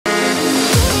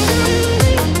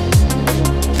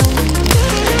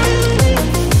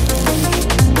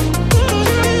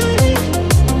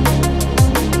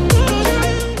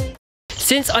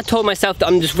since I told myself that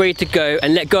I'm just ready to go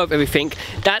and let go of everything,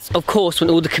 that's of course when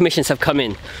all the commissions have come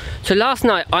in. So last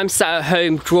night I'm sat at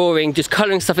home drawing, just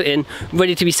colouring stuff in,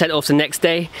 ready to be sent off the next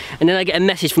day, and then I get a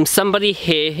message from somebody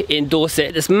here in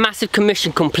Dorset, this massive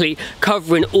commission complete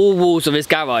covering all walls of his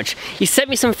garage. He sent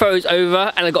me some photos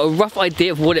over and I got a rough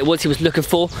idea of what it was he was looking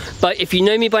for, but if you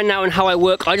know me by now and how I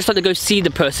work, I just like to go see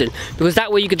the person, because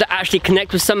that way you get to actually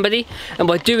connect with somebody, and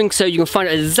by doing so you can find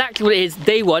out exactly what it is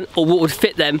they want or what would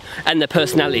fit them and their personality.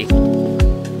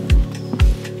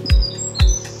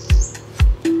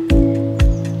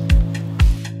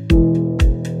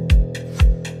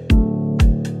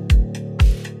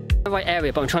 Right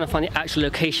area, but I'm trying to find the actual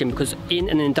location because in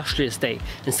an industrial estate,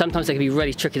 and sometimes they can be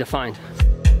really tricky to find.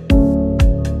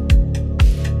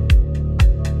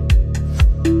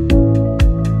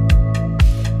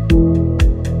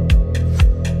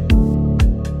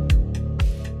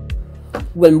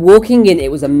 When walking in, it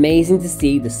was amazing to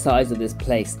see the size of this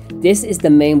place. This is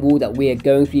the main wall that we are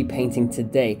going to be painting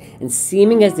today, and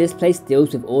seeming as this place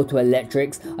deals with auto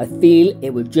electrics, I feel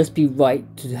it would just be right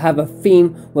to have a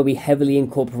theme where we heavily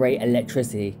incorporate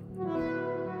electricity.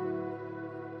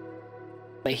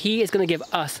 But he is going to give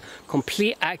us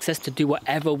complete access to do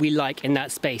whatever we like in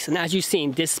that space, and as you've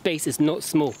seen, this space is not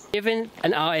small. Giving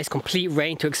an artist complete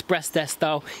reign to express their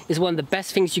style is one of the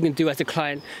best things you can do as a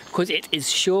client, because it is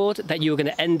sure that you're going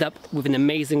to end up with an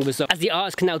amazing result, as the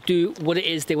artist can now do what it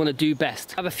is they want to do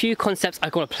best. I have a few concepts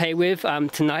I've got to play with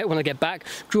tonight when I get back,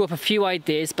 drew up a few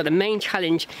ideas, but the main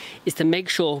challenge is to make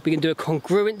sure we can do a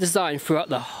congruent design throughout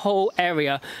the whole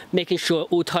area, making sure it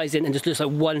all ties in and just looks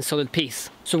like one solid piece.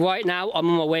 So right now I'm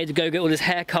on my way to go get all this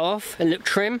hair cut off and look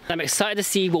trim. I'm excited to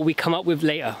see what we come up with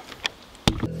later.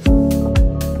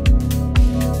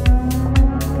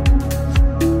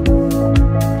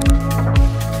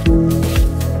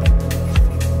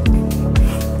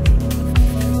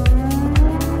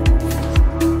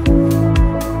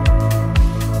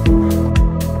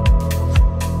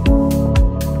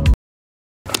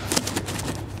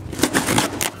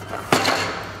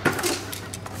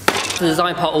 The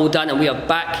design part all done, and we are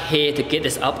back here to get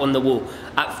this up on the wall.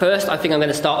 At first I think I'm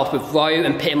going to start off with Ryu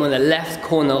and put him on the left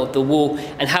corner of the wall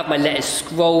and have my letters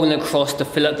scrolling across to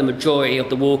fill up the majority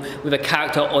of the wall, with a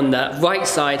character on the right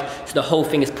side so the whole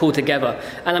thing is pulled together.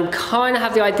 And I'm kind of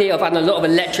have the idea of adding a lot of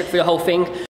electric for the whole thing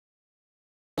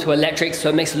to electric, so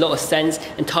it makes a lot of sense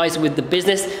and ties with the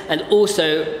business, and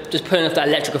also just putting off that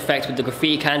electric effect with the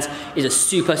graffiti cans is a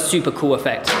super cool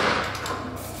effect.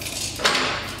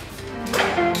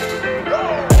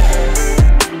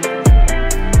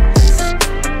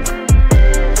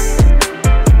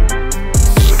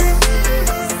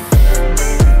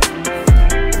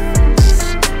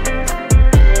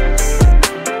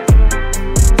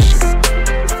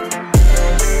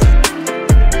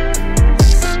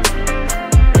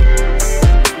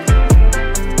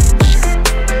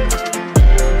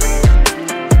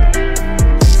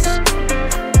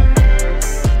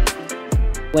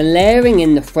 When layering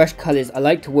in the fresh colours, I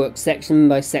like to work section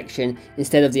by section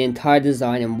instead of the entire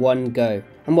design in one go.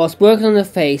 And whilst working on the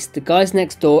face, the guys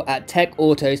next door at Tech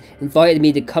Autos invited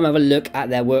me to come have a look at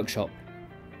their workshop.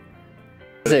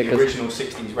 The original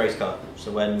 60s race car,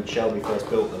 so when Shelby first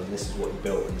built them, this is what he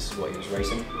built and this is what he was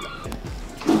racing.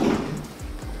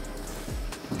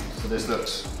 So this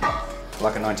looks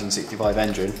like a 1965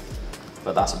 engine,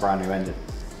 but that's a brand new engine.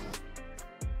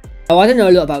 Oh, I don't know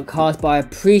a lot about cars, but I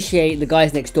appreciate the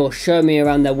guys next door showing me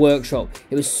around their workshop.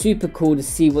 It was super cool to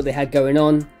see what they had going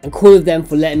on, and cool of them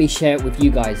for letting me share it with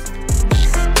you guys.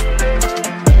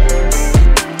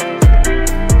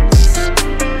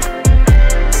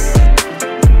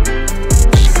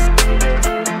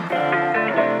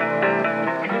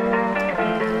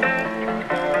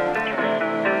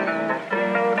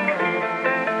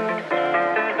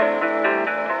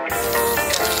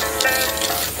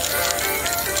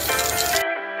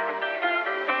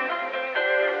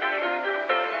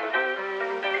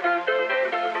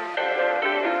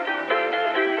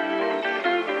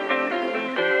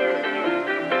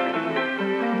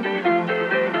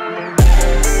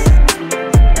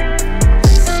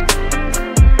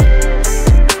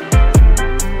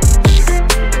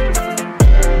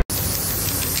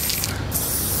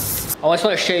 I just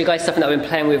want to show you guys something that I've been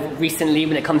playing with recently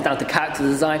when it comes down to character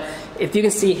design. If you can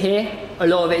see here, a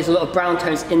lot of it is a lot of brown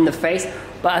tones in the face,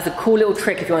 but as a cool little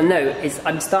trick, if you want to know, is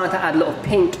I'm starting to add a lot of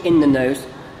pink in the nose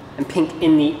and pink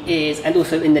in the ears and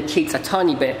also in the cheeks a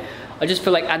tiny bit. I just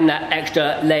feel like adding that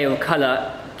extra layer of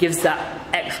colour gives that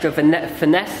extra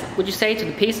finesse, would you say, to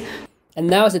the piece. And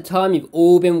now is the time you've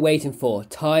all been waiting for.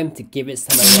 Time to give it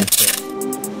some electric.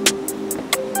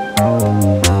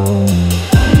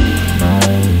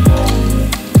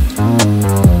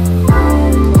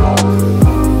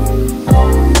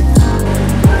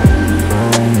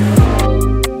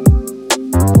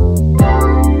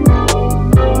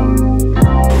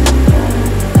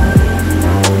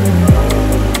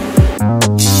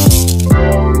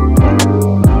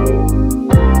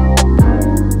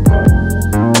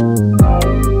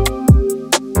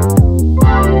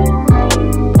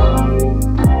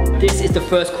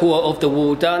 first quarter of the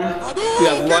wall done. We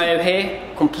have right over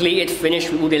here, completed,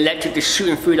 finished with all the electric just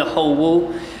shooting through the whole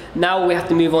wall. Now we have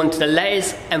to move on to the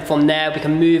letters, and from there we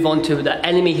can move on to the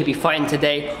enemy he'll be fighting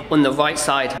today on the right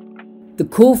side. The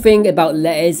cool thing about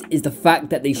letters is the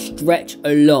fact that they stretch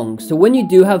along. So when you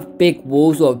do have big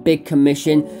walls or a big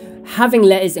commission, having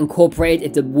letters incorporated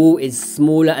if the wall is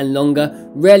smaller and longer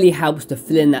really helps to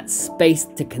fill in that space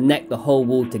to connect the whole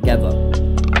wall together.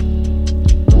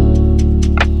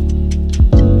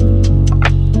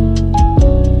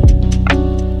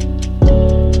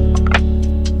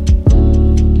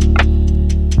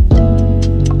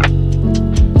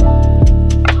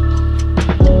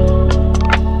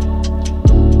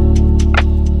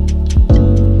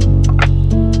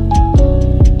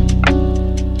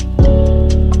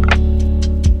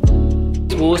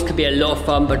 Could be a lot of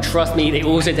fun, but trust me, they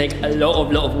also take a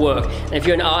lot of work. And if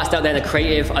you're an artist out there and a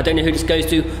creative, I don't know who this goes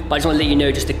to, but I just want to let you know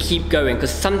just to keep going,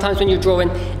 because sometimes when you're drawing,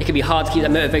 it can be hard to keep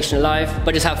that motivation alive,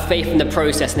 but just have faith in the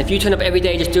process. And if you turn up every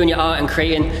day just doing your art and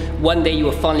creating, one day you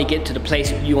will finally get to the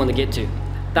place you want to get to.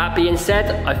 That being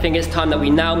said, I think it's time that we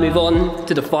now move on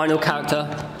to the final character.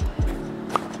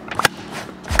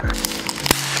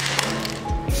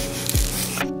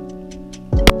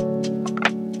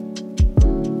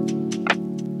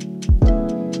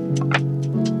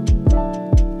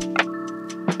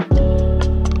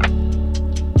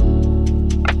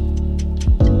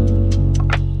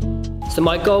 So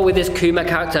my goal with this Kuma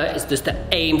character is just to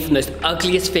aim for the most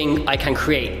ugliest thing I can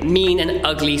create. Mean and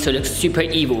ugly, so it looks super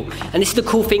evil. And this is the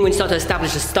cool thing when you start to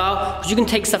establish a style, because you can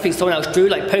take something someone else drew,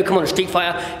 like Pokemon or Street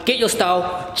Fighter, get your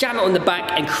style, jam it on the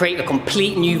back, and create a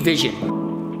complete new vision.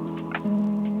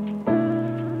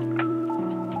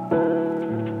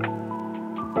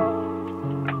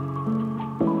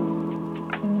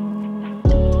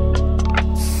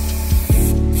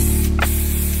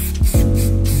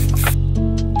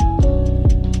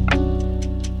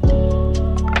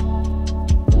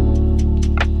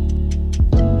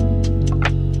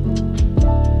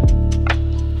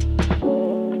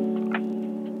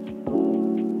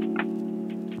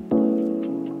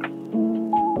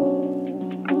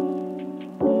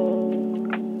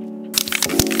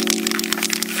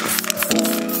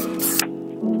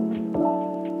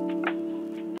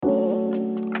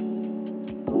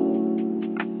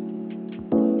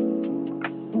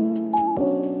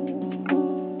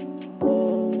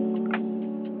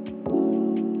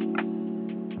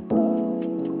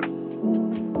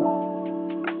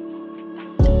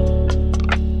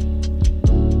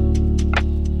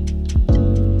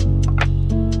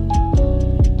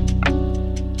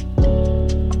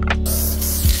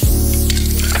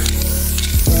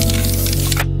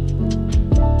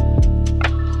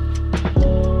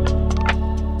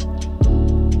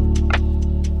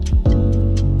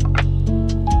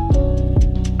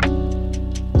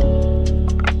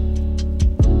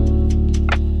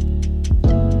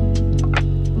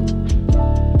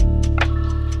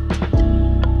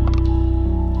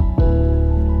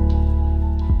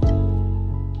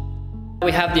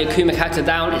 We have the Akuma character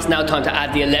down, it's now time to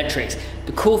add the electrics.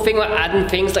 The cool thing about adding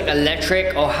things like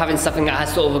electric or having something that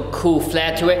has sort of a cool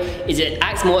flair to it is it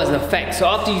acts more as an effect. So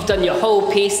after you've done your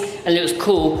whole piece and it looks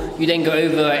cool, you then go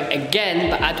over it again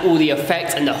but add all the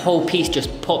effects and the whole piece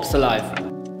just pops alive.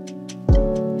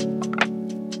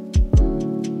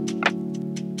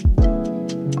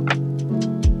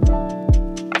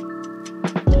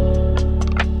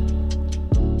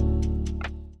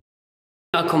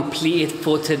 Completed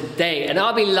for today, and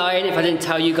I'll be lying if I didn't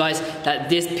tell you guys that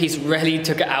this piece really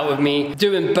took it out of me.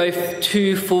 Doing both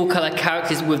two full color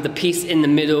characters with the piece in the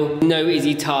middle, no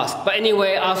easy task. But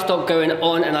anyway, I'll stop going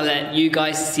on and I'll let you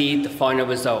guys see the final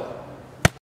result.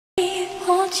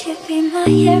 Won't you be my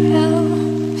hero?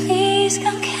 Please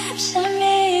come capture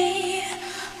me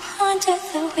under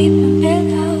the weeping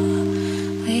willow.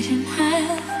 We didn't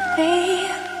have to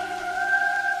be.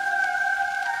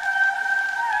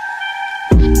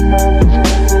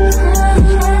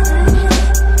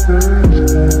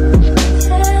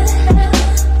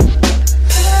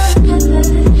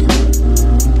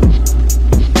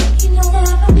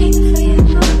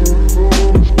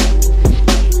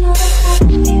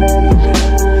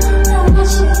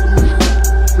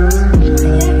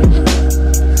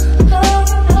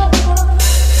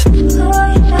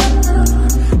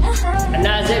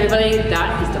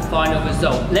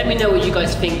 Let me know what you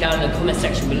guys think down in the comment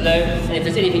section below, and if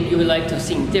there's anything you would like to have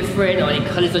seen different or any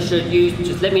colours I should use,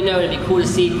 just let me know. It'd be cool to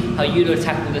see how you'd have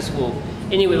tackled this wall.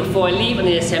 Anyway, before I leave, I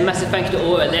need to say a massive thank you to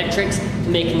Auto Electrics for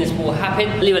making this wall happen.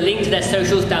 I'll leave a link to their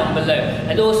socials down below,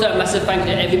 and also a massive thank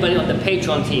you to everybody on the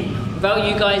Patreon team. Without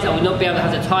you guys, I would not be able to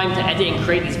have the time to edit and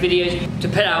create these videos to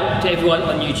put out to everyone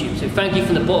on YouTube. So thank you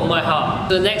from the bottom of my heart.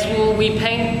 So the next mural we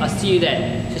paint, I'll see you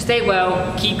then. So stay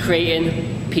well, keep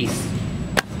creating, peace.